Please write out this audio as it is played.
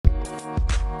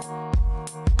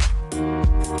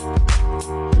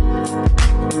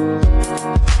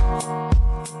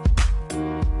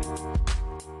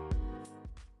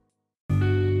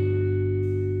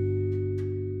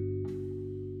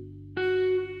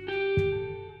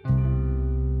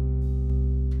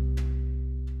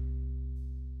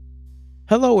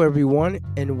Hello, everyone,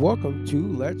 and welcome to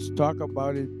Let's Talk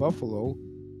About It Buffalo.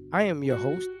 I am your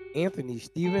host, Anthony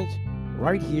Stevens,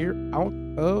 right here out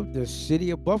of the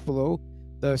city of Buffalo,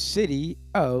 the city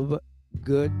of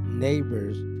good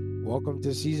neighbors. Welcome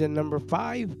to season number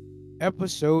 5,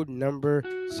 episode number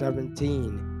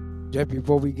 17. Just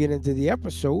before we get into the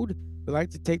episode, we'd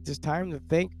like to take this time to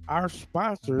thank our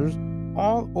sponsors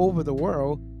all over the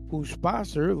world who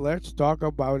sponsor Let's Talk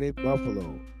About It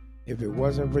Buffalo. If it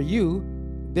wasn't for you,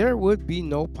 there would be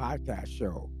no podcast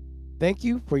show. Thank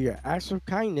you for your acts of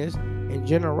kindness and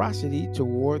generosity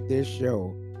toward this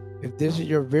show. If this is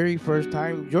your very first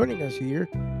time joining us here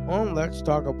on Let's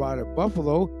Talk About It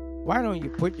Buffalo, why don't you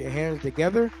put your hands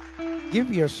together?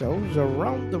 Give yourselves a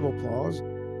round of applause.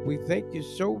 We thank you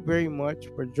so very much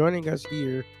for joining us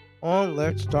here on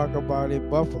Let's Talk About It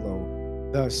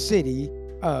Buffalo, the city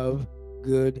of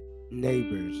good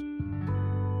neighbors.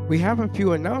 We have a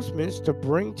few announcements to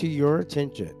bring to your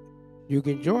attention. You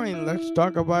can join Let's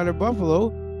Talk About It Buffalo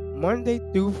Monday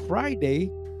through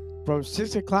Friday from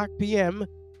 6 o'clock p.m.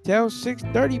 till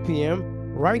 6:30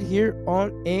 p.m. right here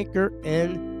on Anchor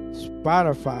and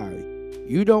Spotify.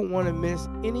 You don't want to miss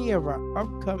any of our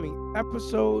upcoming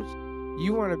episodes.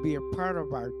 You want to be a part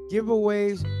of our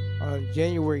giveaways on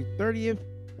January 30th.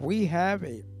 We have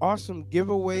an awesome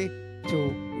giveaway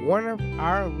to one of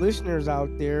our listeners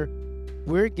out there.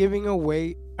 We're giving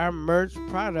away our merch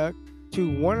product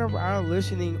to one of our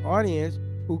listening audience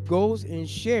who goes and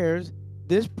shares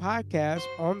this podcast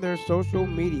on their social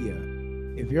media.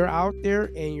 If you're out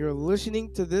there and you're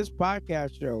listening to this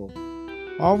podcast show,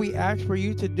 all we ask for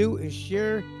you to do is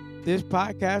share this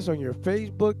podcast on your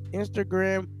Facebook,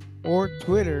 Instagram, or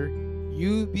Twitter.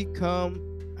 You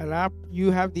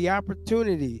have the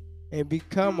opportunity and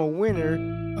become a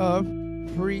winner of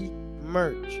free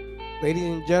merch. Ladies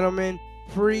and gentlemen,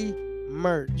 free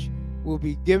merch will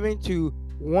be given to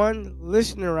one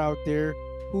listener out there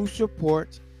who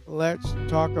supports Let's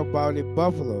Talk About It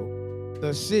Buffalo,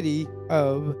 the city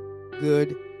of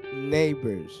good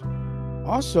neighbors.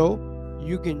 Also,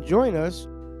 you can join us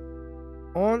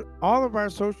on all of our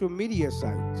social media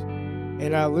sites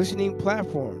and our listening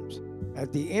platforms.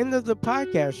 At the end of the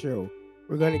podcast show,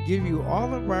 we're going to give you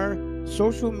all of our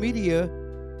social media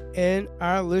and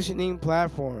our listening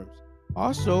platforms.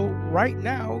 Also, right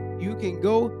now, you can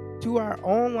go to our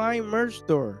online merch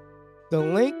store. The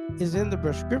link is in the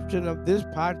description of this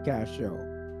podcast show.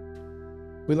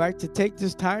 We'd like to take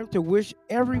this time to wish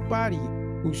everybody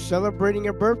who's celebrating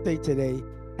a birthday today,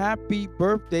 happy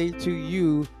birthday to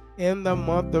you in the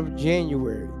month of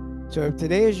January. So if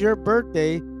today is your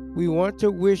birthday, we want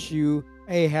to wish you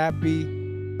a happy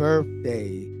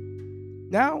birthday.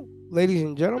 Now, ladies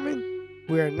and gentlemen,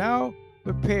 we are now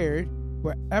prepared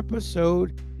for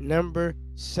episode number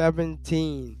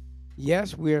 17.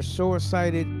 Yes, we are so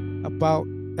excited about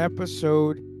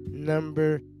episode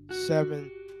number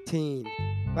 17.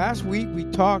 Last week we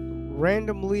talked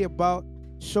randomly about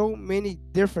so many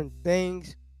different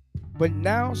things, but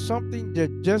now something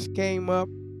that just came up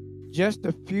just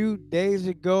a few days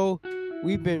ago.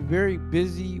 We've been very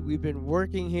busy. We've been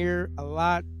working here a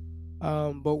lot,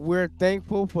 but we're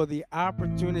thankful for the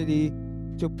opportunity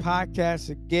to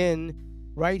podcast again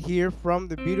right here from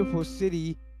the beautiful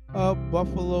city of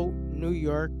Buffalo, New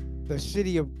York, the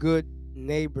city of good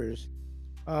neighbors.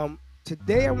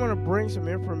 Today I want to bring some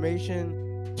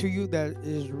information to you that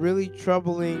is really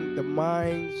troubling the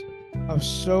minds of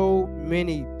so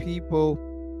many people.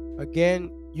 Again,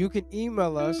 you can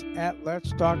email us at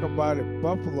Let's Talk About It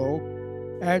Buffalo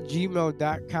at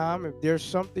gmail.com if there's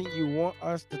something you want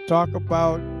us to talk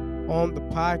about on the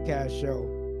podcast show.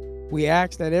 We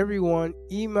ask that everyone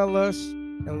email us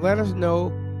and let us know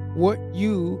what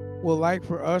you would like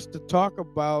for us to talk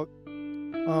about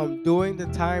during the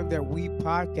time that we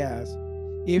podcast.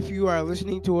 If you are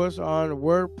listening to us on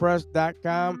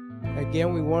WordPress.com,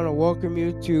 again, we want to welcome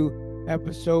you to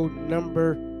episode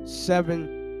number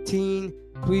 17.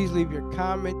 Please leave your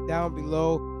comment down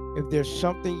below if there's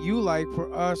something you like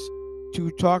for us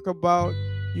to talk about.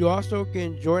 You also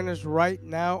can join us right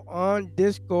now on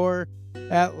Discord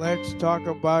at Let's Talk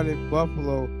About It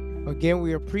Buffalo. Again,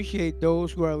 we appreciate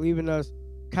those who are leaving us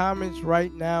comments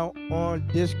right now on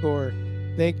Discord.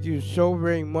 Thank you so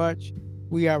very much.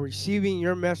 We are receiving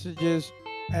your messages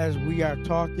as we are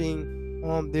talking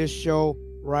on this show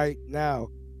right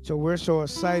now. So we're so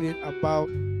excited about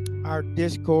our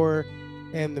Discord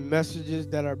and the messages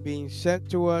that are being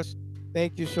sent to us.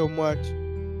 Thank you so much,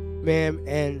 ma'am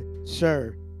and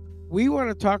sir. We want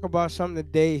to talk about something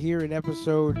today here in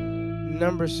episode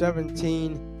number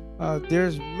 17.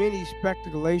 There's many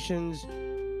speculations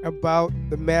about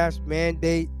the mask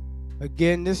mandate.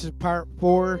 Again, this is part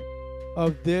 4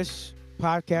 of this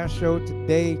podcast show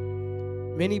today.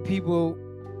 Many people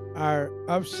are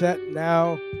upset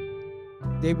now.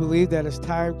 They believe that it's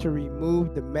time to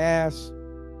remove the mask.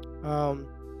 A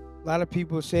lot of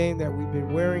people saying that we've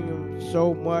been wearing them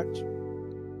so much.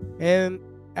 And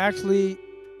actually,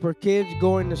 for kids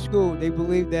going to school, they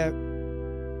believe that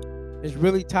it's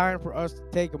really time for us to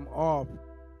take them off.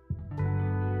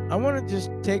 I want to just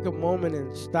take a moment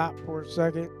and stop for a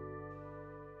second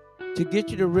to get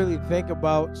you to really think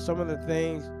about some of the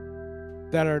things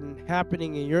that are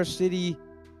happening in your city,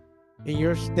 in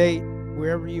your state,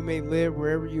 wherever you may live,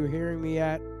 wherever you're hearing me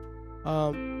at.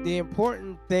 The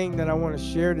important thing that I want to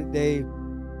share today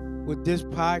with this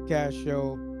podcast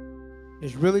show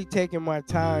is really taking my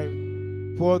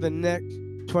time for the next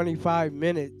 25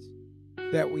 minutes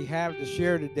that we have to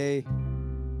share today.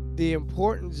 The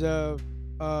importance of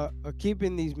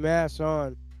keeping these masks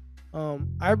on.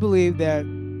 I believe that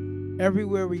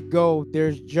everywhere we go,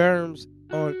 there's germs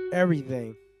on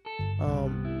everything.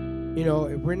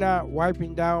 If we're not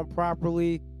wiping down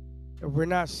properly, if we're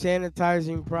not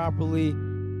sanitizing properly,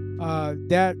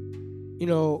 that,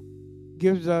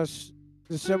 gives us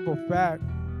the simple fact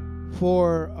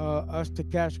for us to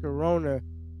catch corona.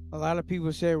 A lot of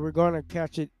people say we're going to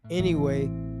catch it anyway.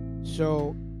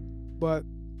 So, but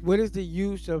what is the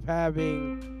use of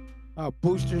having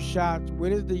booster shots?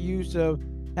 What is the use of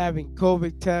having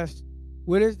COVID tests?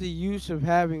 What is the use of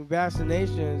having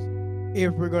vaccinations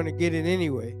if we're going to get it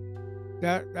anyway?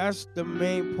 That's the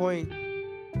main point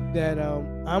that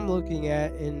I'm looking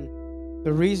at, and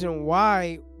the reason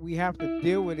why we have to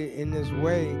deal with it in this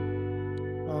way,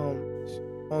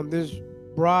 on this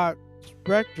broad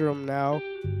spectrum now,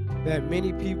 that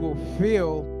many people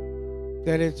feel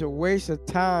that it's a waste of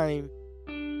time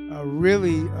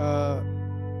really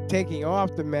taking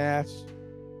off the masks.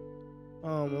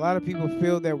 A lot of people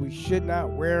feel that we should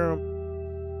not wear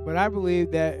them, but I believe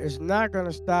that it's not going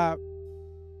to stop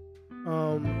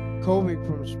COVID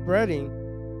from spreading,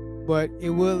 but it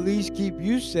will at least keep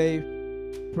you safe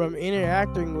from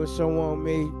interacting with someone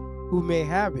who may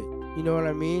have it. You know what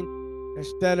I mean?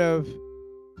 Instead of,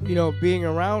 being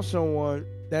around someone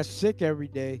that's sick every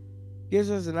day, gives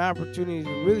us an opportunity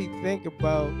to really think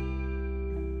about,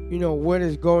 what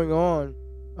is going on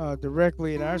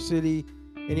directly in our city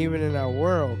and even in our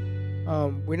world.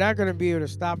 We're not going to be able to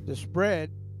stop the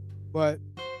spread, but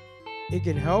it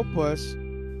can help us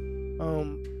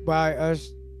by us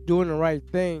doing the right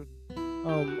thing.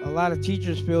 A lot of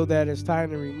teachers feel that it's time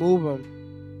to remove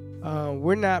them.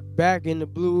 We're not back in the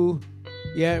blue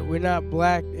yet. We're not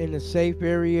black in the safe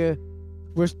area.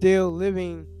 We're still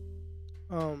living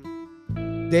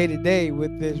day to day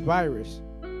with this virus.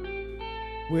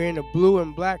 We're in a blue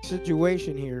and black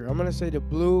situation here. I'm going to say the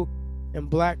blue and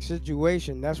black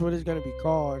situation. That's what it's going to be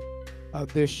called,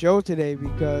 this show today,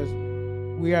 because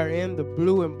we are in the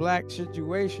blue and black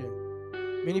situation.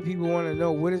 Many people want to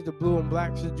know, what is the blue and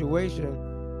black situation?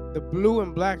 The blue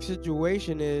and black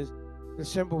situation is the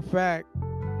simple fact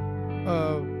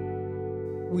of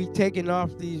we taking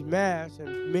off these masks,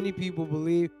 and many people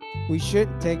believe we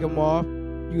shouldn't take them off.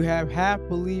 You have half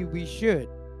believe we should.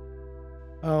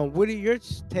 What are your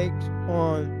takes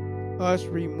on us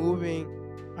removing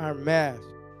our masks?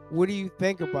 What do you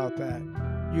think about that?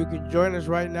 You can join us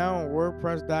right now on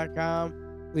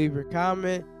WordPress.com. Leave your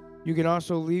comment. You can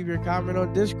also leave your comment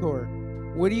on Discord.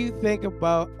 What do you think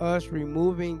about us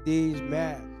removing these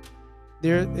masks?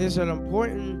 There is an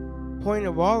important point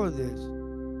of all of this.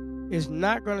 It's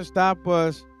not going to stop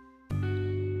us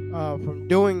from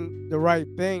doing the right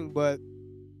thing, but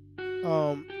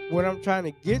what I'm trying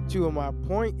to get to, and my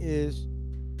point is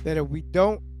that if we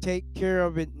don't take care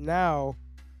of it now,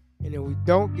 and if we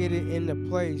don't get it into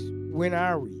place, when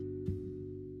are we?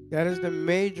 That is the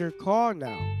major call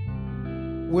now.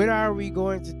 When are we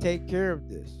going to take care of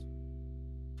this?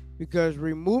 Because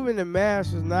removing the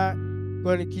mask is not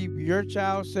going to keep your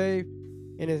child safe,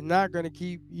 and it's not going to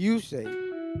keep you safe.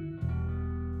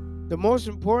 The most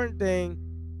important thing,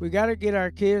 we got to get our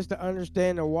kids to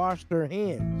understand to wash their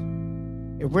hands.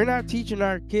 If we're not teaching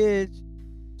our kids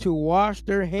to wash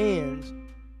their hands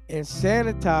and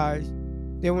sanitize,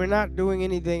 then we're not doing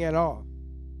anything at all.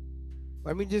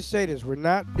 Let me just say this. We're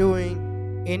not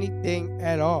doing anything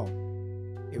at all.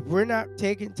 If we're not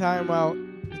taking time out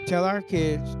to tell our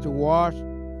kids to wash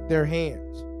their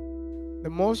hands, the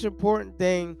most important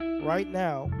thing right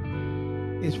now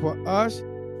is for us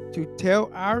to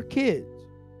tell our kids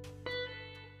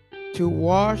to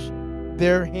wash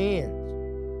their hands.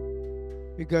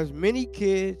 Because many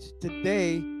kids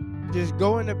today just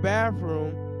go in the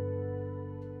bathroom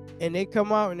and they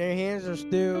come out and their hands are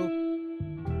still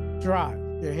dry.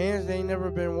 Their hands ain't never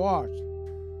been washed.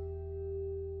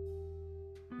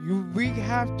 We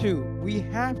have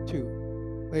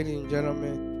to, ladies and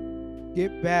gentlemen,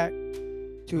 get back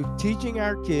to teaching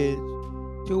our kids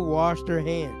to wash their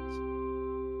hands.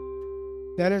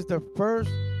 That is the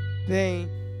first thing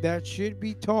that should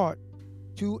be taught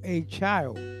to a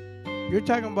child. You're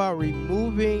talking about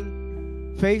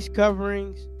removing face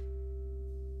coverings.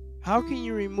 How can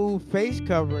you remove face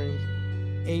coverings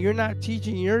and you're not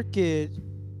teaching your kids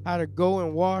how to go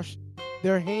and wash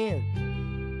their hands?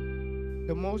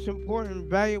 The most important,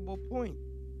 valuable point.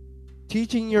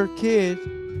 Teaching your kids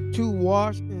to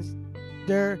wash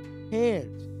their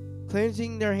hands,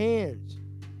 cleansing their hands.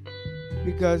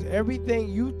 Because everything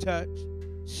you touch,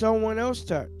 someone else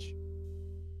touch.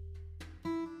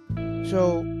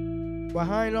 So,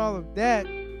 behind all of that,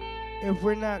 if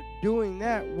we're not doing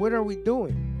that, what are we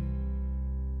doing?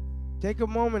 Take a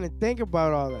moment and think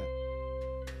about all that.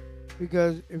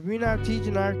 Because if we're not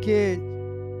teaching our kids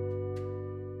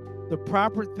the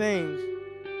proper things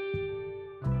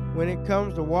when it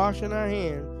comes to washing our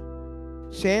hands,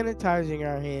 sanitizing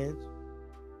our hands,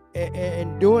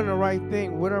 and doing the right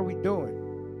thing, what are we doing?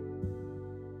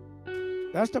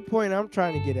 That's the point I'm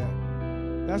trying to get at.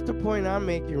 That's the point I'm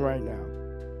making right now.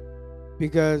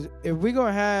 Because if we're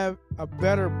going to have a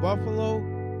better Buffalo,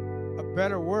 a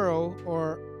better world,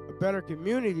 or a better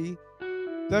community,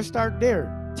 let's start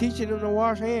there, teaching them to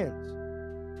wash hands.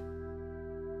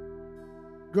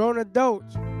 Grown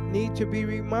adults need to be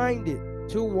reminded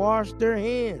to wash their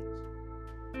hands.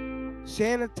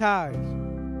 Sanitize.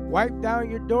 Wipe down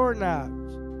your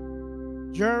doorknobs.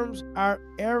 Germs are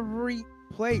every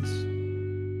place.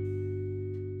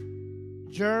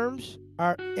 Germs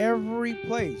are every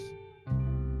place.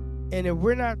 And if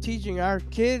we're not teaching our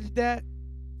kids that,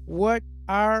 what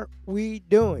are we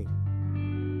doing?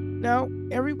 Now,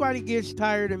 everybody gets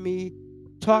tired of me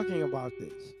talking about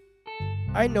this.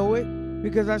 I know it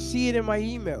because I see it in my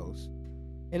emails.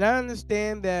 And I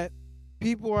understand that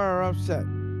people are upset.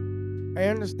 I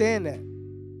understand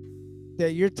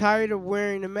that you're tired of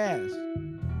wearing the mask.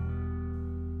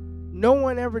 No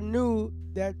one ever knew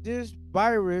that this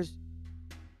virus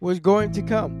was going to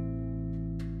come.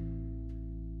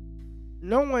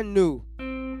 No one knew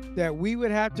that we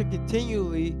would have to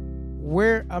continually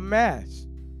wear a mask.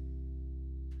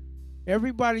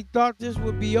 Everybody thought this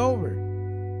would be over.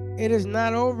 It is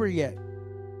not over yet.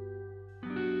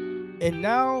 And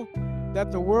now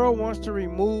that the world wants to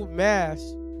remove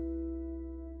masks,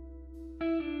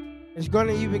 it's going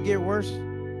to even get worse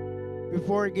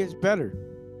before it gets better.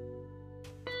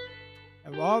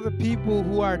 Of all the people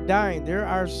who are dying, there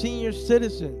are senior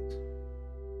citizens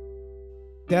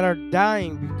that are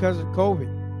dying because of COVID.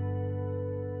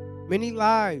 Many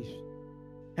lives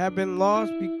have been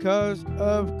lost because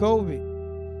of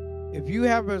COVID. If you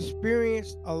have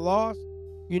experienced a loss,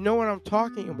 you know what I'm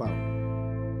talking about.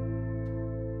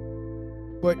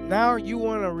 But now you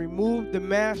want to remove the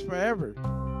mask forever.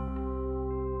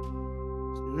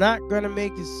 It's not going to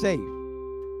make it safe.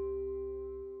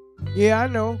 Yeah, I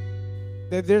know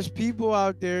that there's people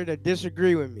out there that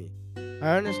disagree with me.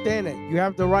 I understand that. You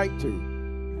have the right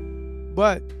to.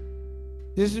 But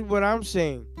this is what I'm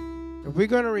saying. If we're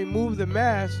going to remove the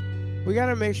mask, we got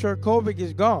to make sure COVID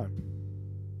is gone.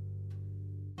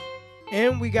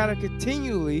 And we got to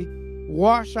continually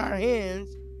wash our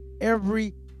hands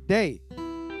every day.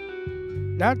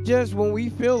 Not just when we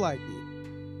feel like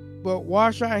it, but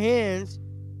wash our hands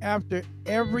after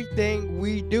everything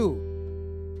we do.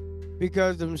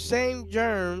 Because the same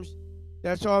germs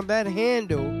that's on that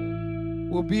handle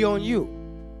will be on you.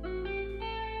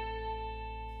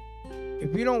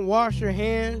 If you don't wash your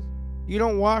hands, you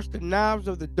don't wash the knobs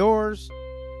of the doors,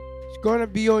 it's going to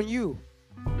be on you.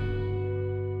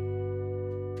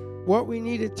 What we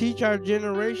need to teach our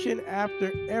generation: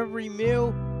 after every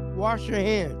meal, wash your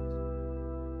hands.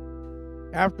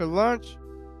 After lunch,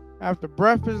 after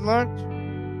breakfast, lunch,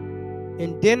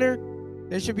 and dinner,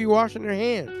 they should be washing their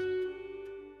hands.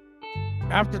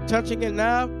 After touching a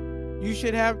knob, you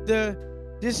should have the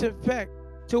disinfect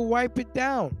to wipe it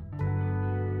down.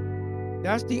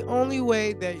 That's the only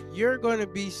way that you're going to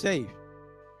be safe,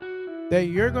 that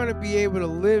you're going to be able to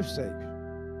live safe.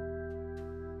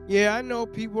 Yeah, I know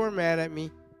people are mad at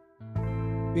me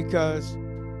because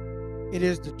it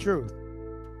is the truth.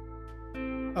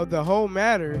 Of the whole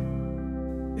matter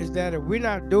is that if we're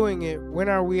not doing it, when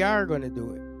are we going to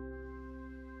do it?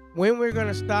 When we're going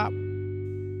to stop,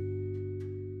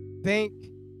 think,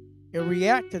 and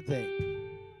react to things.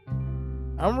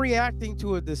 I'm reacting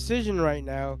to a decision right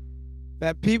now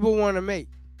that people want to make.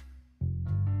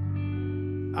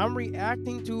 I'm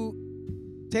reacting to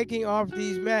taking off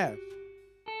these masks.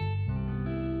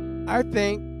 I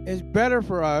think it's better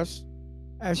for us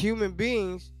as human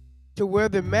beings to wear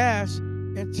the mask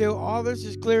until all this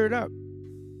is cleared up.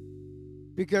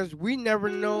 Because we never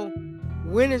know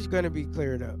when it's going to be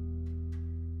cleared up.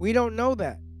 We don't know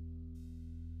that.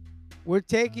 We're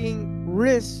taking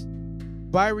risks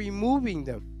by removing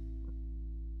them.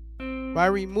 By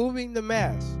removing the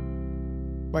mask.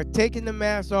 By taking the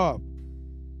mask off.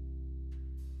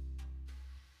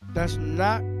 That's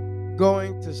not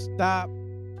going to stop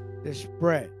the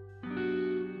spread.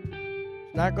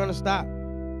 It's not going to stop.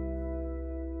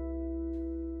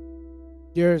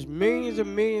 There's millions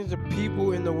and millions of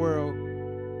people in the world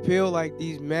feel like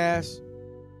these masks,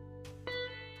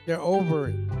 they're over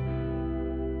it.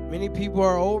 Many people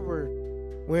are over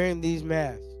wearing these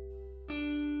masks.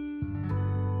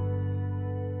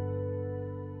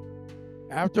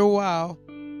 After a while,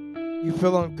 you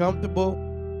feel uncomfortable.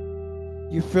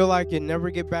 You feel like you never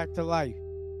get back to life.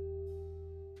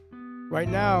 Right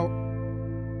now,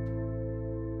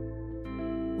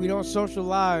 we don't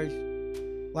socialize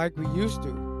like we used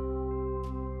to.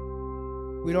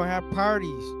 We don't have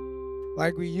parties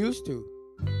like we used to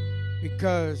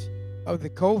because of the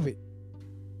COVID.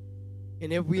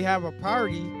 And if we have a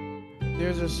party,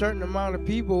 there's a certain amount of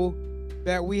people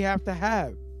that we have to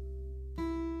have.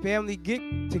 Family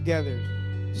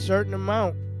get-togethers, certain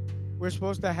amount we're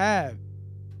supposed to have.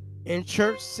 In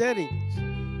church settings,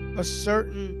 a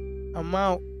certain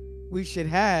amount we should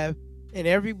have, and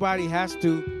everybody has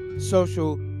to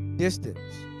social distance.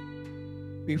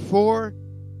 Before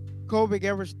COVID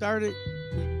ever started,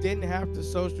 we didn't have to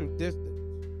social distance.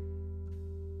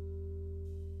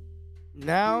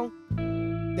 Now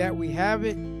that we have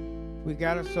it, we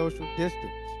gotta social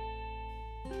distance.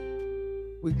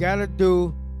 We gotta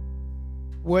do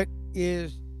what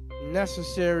is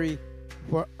necessary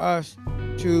for us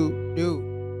to do.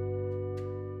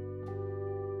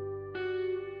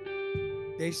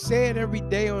 They say it every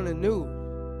day on the news.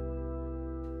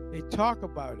 They talk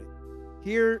about it.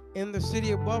 Here in the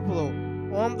city of Buffalo,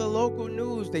 on the local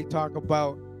news, they talk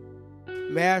about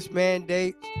mask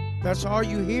mandates. That's all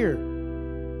you hear.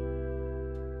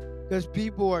 Because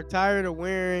people are tired of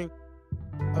wearing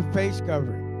a face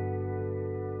covering.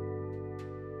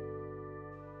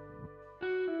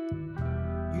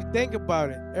 You think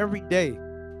about it every day.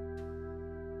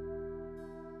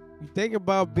 You think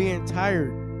about being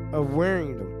tired of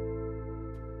wearing them.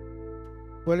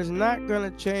 But it's not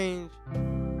going to change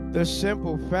the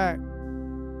simple fact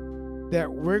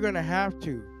that we're going to have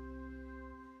to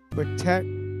protect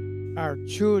our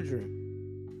children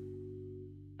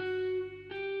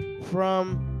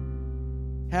from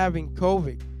having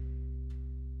COVID.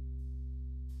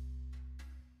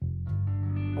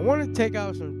 I want to take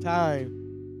out some time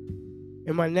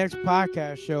in my next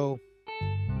podcast show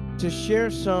to share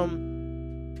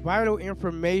some vital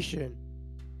information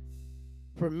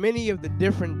for many of the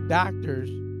different doctors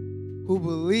who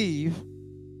believe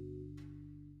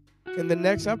in the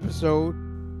next episode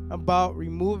about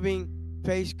removing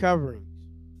face coverings.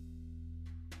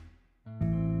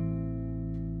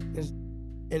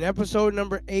 In episode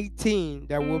number 18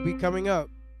 that will be coming up,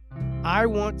 I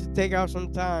want to take out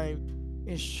some time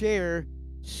and share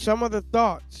some of the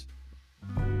thoughts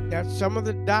that some of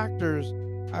the doctors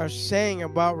are saying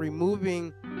about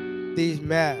removing these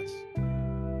masks.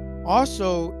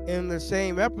 Also, in the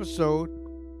same episode,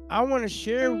 I want to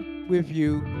share with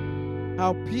you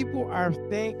how people are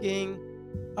thinking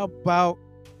about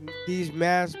these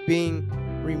masks being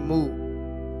removed.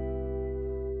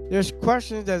 There's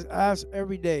questions that's asked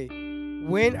every day.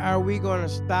 When are we going to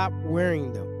stop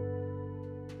wearing them?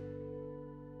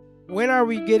 When are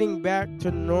we getting back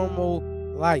to normal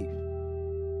life?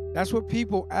 That's what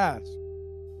people ask.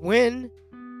 When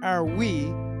are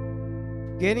we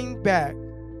getting back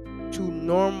to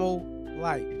normal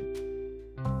life?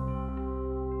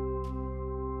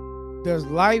 Does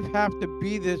life have to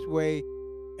be this way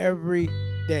every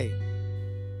day?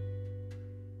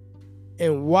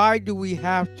 And why do we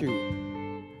have to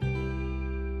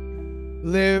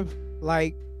live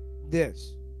like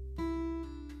this?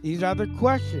 These are the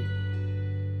questions.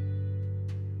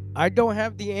 I don't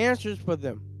have the answers for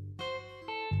them.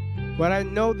 But I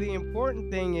know the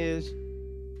important thing is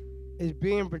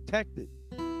being protected.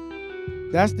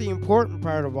 That's the important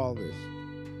part of all this.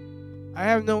 I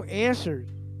have no answers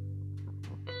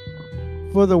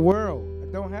for the world.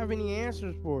 I don't have any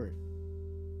answers for it.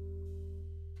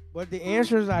 But the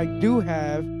answers I do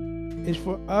have is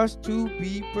for us to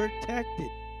be protected.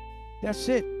 That's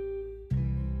it.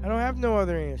 I don't have no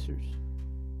other answers.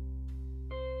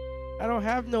 I don't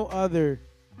have no other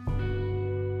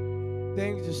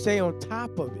things to say on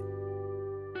top of it.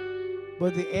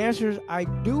 But the answers I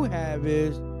do have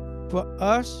is for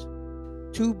us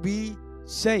to be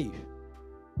safe.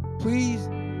 Please,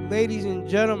 ladies and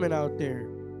gentlemen out there,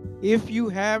 if you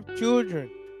have children,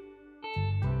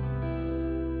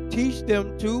 teach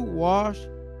them to wash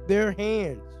their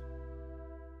hands.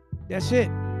 That's it.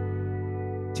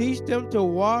 Teach them to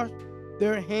wash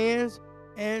their hands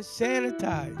and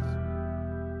sanitize.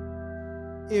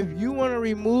 If you want to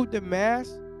remove the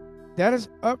mask, that is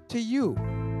up to you.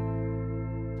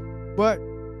 But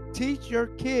teach your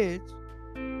kids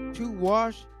to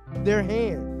wash their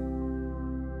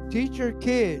hands. Teach your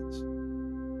kids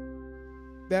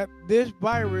that this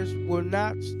virus will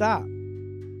not stop.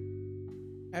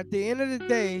 At the end of the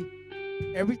day,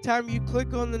 every time you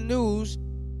click on the news,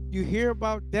 you hear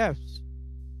about deaths.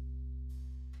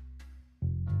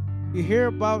 You hear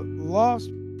about lost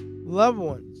loved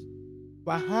ones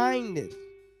behind this.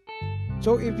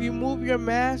 So if you move your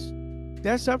mask,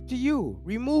 that's up to you.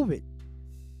 Remove it.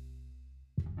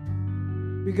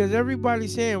 Because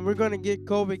everybody's saying we're going to get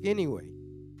COVID anyway.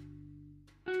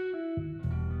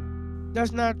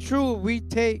 That's not true. We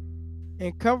take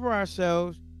and cover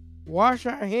ourselves, wash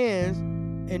our hands,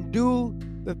 and do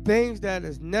the things that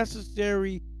is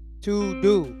necessary to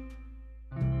do.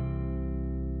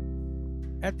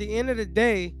 At the end of the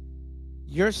day,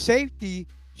 your safety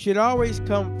should always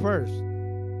come first.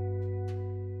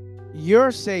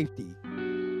 Your safety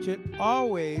should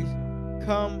always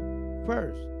come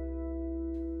first.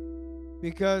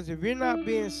 Because if you're not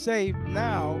being safe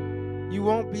now, you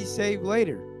won't be safe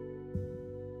later.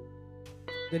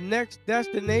 The next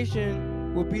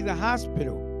destination will be the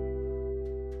hospital.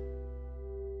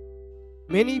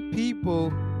 Many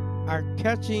people are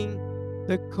catching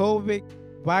the COVID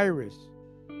virus.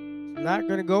 It's not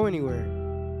going to go anywhere.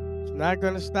 It's not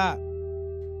going to stop.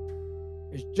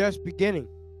 It's just beginning.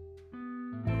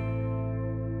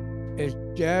 It's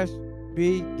just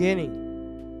beginning.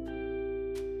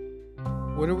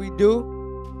 What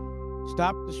do?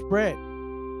 Stop the spread.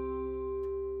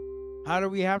 How do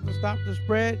we have to stop the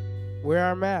spread? Wear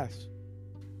our masks.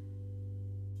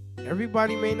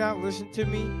 Everybody may not listen to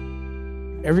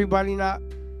me. Everybody not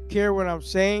care what I'm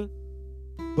saying.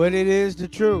 But it is the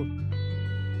truth.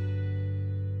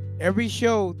 Every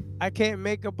show, I can't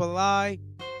make up a lie.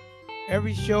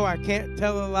 Every show, I can't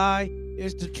tell a lie.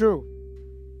 It's the truth.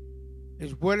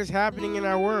 It's what is happening in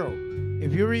our world.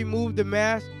 If you remove the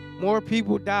mask, more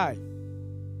people die.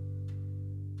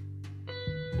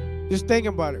 Just think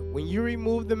about it. When you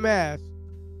remove the mask,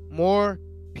 more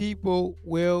people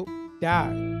will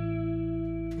die.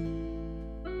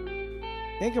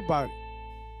 Think about it.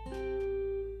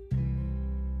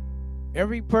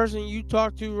 Every person you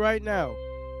talk to right now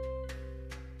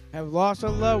have lost a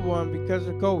loved one because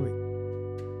of COVID.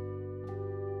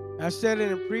 I said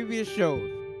it in previous shows.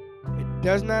 It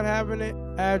does not have an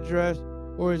address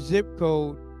or a zip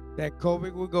code that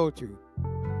COVID will go to.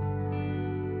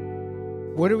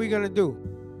 What are we going to do?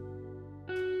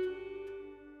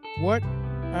 What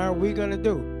are we going to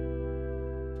do?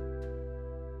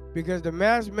 Because the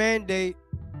mask mandate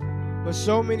for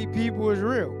so many people is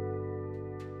real.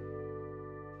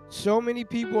 So many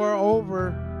people are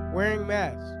over wearing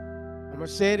masks. I'm going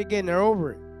to say it again, they're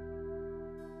over it.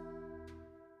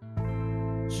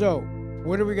 So,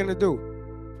 what are we going to do?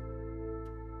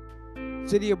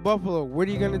 City of Buffalo, what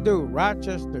are you going to do?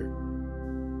 Rochester,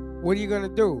 what are you going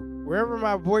to do? Wherever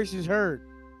my voice is heard,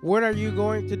 what are you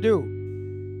going to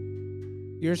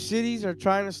do? Your cities are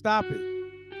trying to stop it.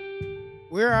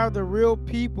 Where are the real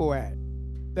people at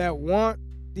that want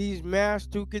these masks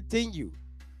to continue?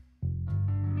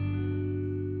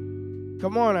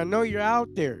 Come on, I know you're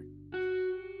out there.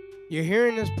 You're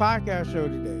hearing this podcast show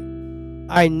today.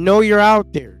 I know you're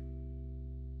out there.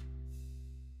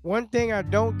 One thing I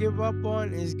don't give up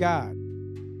on is God.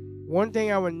 One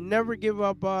thing I would never give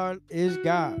up on is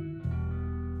God.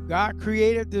 God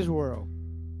created this world,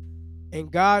 and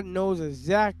God knows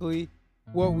exactly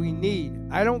what we need.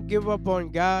 I don't give up on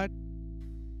God,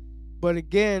 but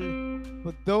again,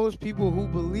 for those people who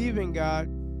believe in God,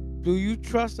 do you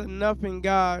trust enough in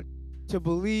God to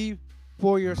believe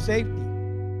for your safety?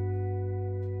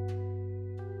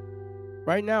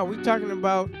 Right now, we're talking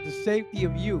about the safety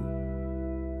of you,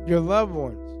 your loved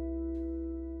ones,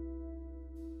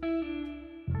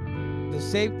 the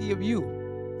safety of you,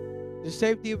 the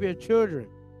safety of your children.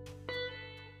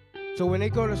 So when they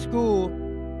go to school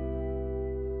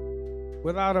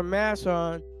without a mask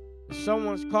on,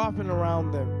 someone's coughing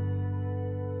around them,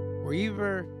 or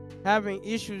even having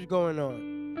issues going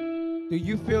on, do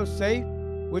you feel safe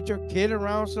with your kid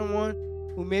around someone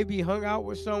who maybe hung out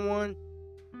with someone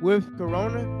with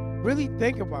Corona, really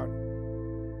think about it.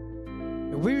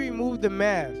 If we remove the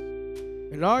mask,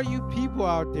 and all you people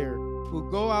out there who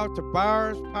go out to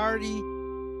bars, party,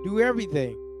 do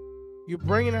everything, you're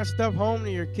bringing that stuff home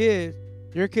to your kids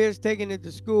taking it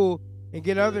to school and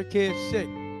get other kids sick.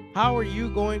 How are you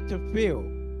going to feel?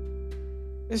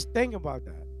 Just think about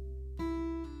that.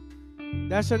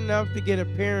 That's enough to get a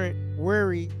parent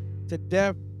worried to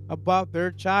death about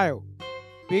their child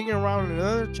being around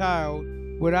another child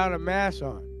without a mask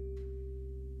on.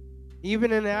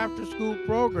 Even in the after school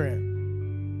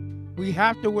program, we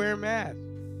have to wear masks.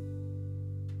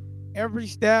 Every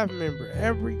staff member,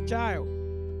 every child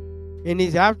in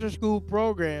these after school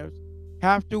programs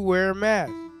have to wear a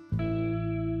mask.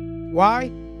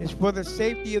 Why? It's for the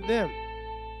safety of them.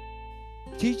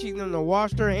 Teaching them to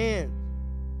wash their hands,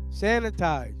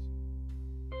 sanitize.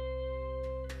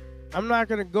 I'm not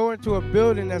going to go into a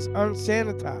building that's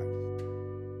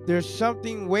unsanitized. There's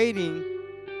something waiting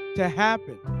to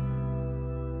happen.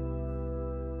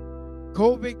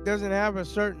 COVID doesn't have a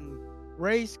certain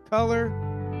race, color,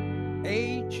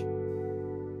 age.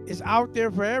 It's out there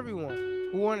for everyone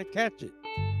who want to catch it.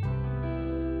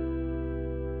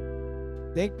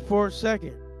 Think for a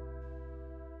second.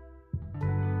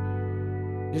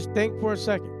 Just think for a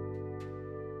second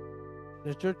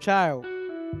that your child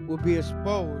will be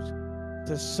exposed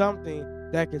to something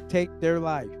that could take their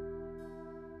life.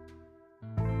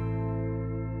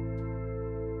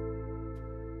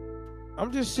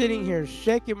 I'm just sitting here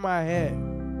shaking my head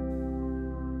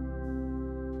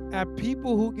at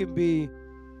people who can be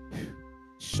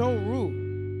so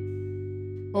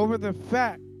rude over the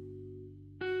fact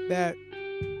that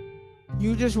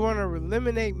you just want to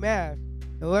eliminate masks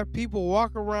and let people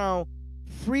walk around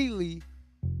freely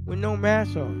with no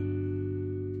mask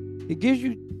on. It gives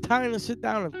you time to sit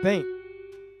down and think.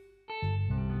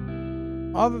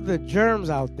 All of the germs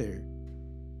out there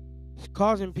is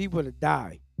causing people to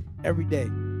die every day.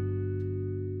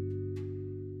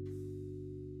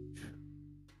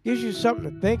 Gives you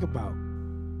something to think about.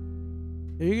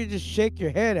 And you can just shake your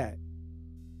head at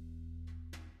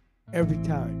every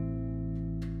time.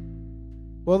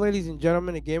 Well, ladies and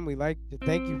gentlemen, again, we'd like to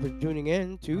thank you for tuning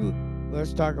in to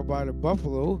Let's Talk About It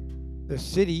Buffalo, the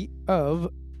city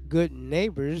of good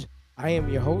neighbors. I am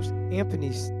your host,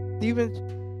 Anthony Stevens,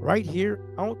 right here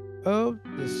out of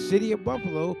the city of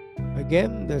Buffalo.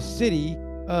 Again, the city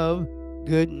of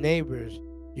good neighbors.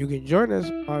 You can join us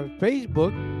on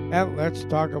Facebook at Let's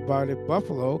Talk About It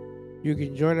Buffalo. You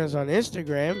can join us on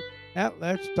Instagram at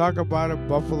Let's Talk About It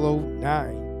Buffalo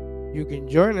 9. You can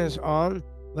join us on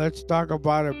Let's Talk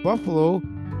About It Buffalo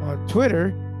on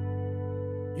Twitter.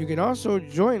 You can also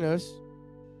join us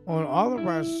on all of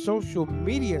our social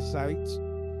media sites,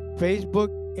 Facebook,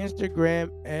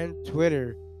 Instagram, and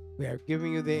Twitter. We are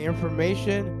giving you the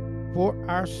information for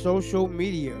our social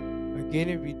media. Again,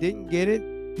 if you didn't get it,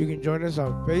 you can join us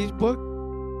on Facebook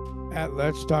at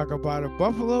Let's Talk About It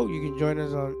Buffalo. You can join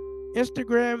us on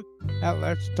Instagram at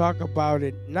Let's Talk About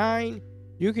It 9.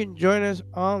 You can join us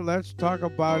on Let's Talk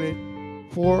About It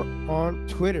 4 on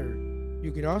Twitter.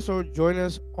 You can also join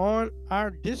us on our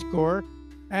Discord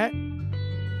at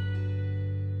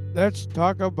Let's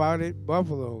Talk About It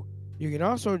Buffalo. You can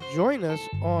also join us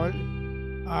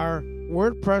on our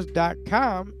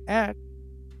WordPress.com at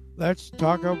Let's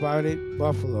Talk About It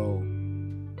Buffalo.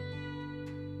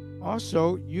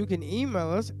 Also, you can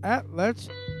email us at Let's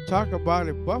Talk About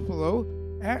It Buffalo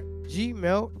at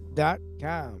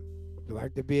gmail.com. If you'd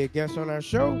like to be a guest on our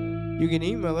show, you can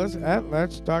email us at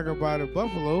Let's Talk About It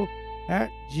Buffalo at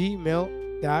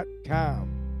gmail.com.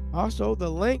 Also, the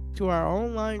link to our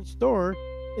online store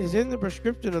is in the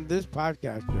description of this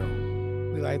podcast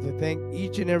show. We'd like to thank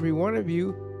each and every one of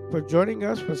you for joining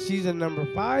us for season number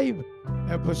 5,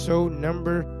 episode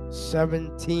number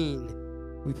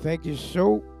 17. We thank you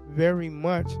so very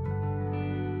much.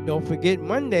 Don't forget,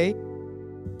 Monday,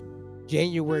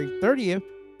 January 30th,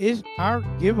 is our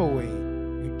giveaway.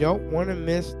 You don't want to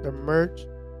miss the merch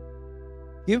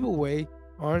giveaway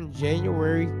on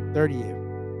January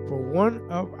 30th. For one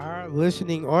of our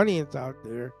listening audience out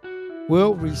there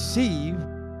will receive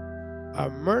a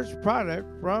merch product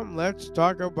from Let's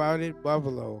Talk About It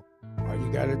Buffalo. All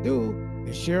you got to do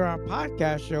is share our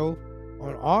podcast show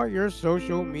on all your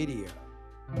social media.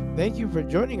 Thank you for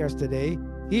joining us today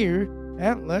here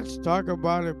at Let's Talk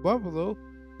About It Buffalo,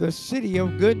 the city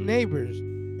of good neighbors.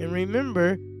 And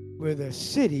remember, we're the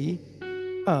city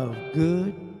of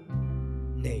good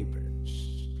neighbors.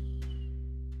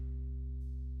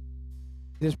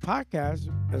 This podcast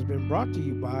has been brought to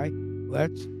you by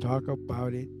Let's Talk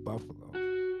About It Buffalo,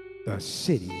 the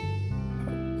city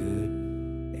of good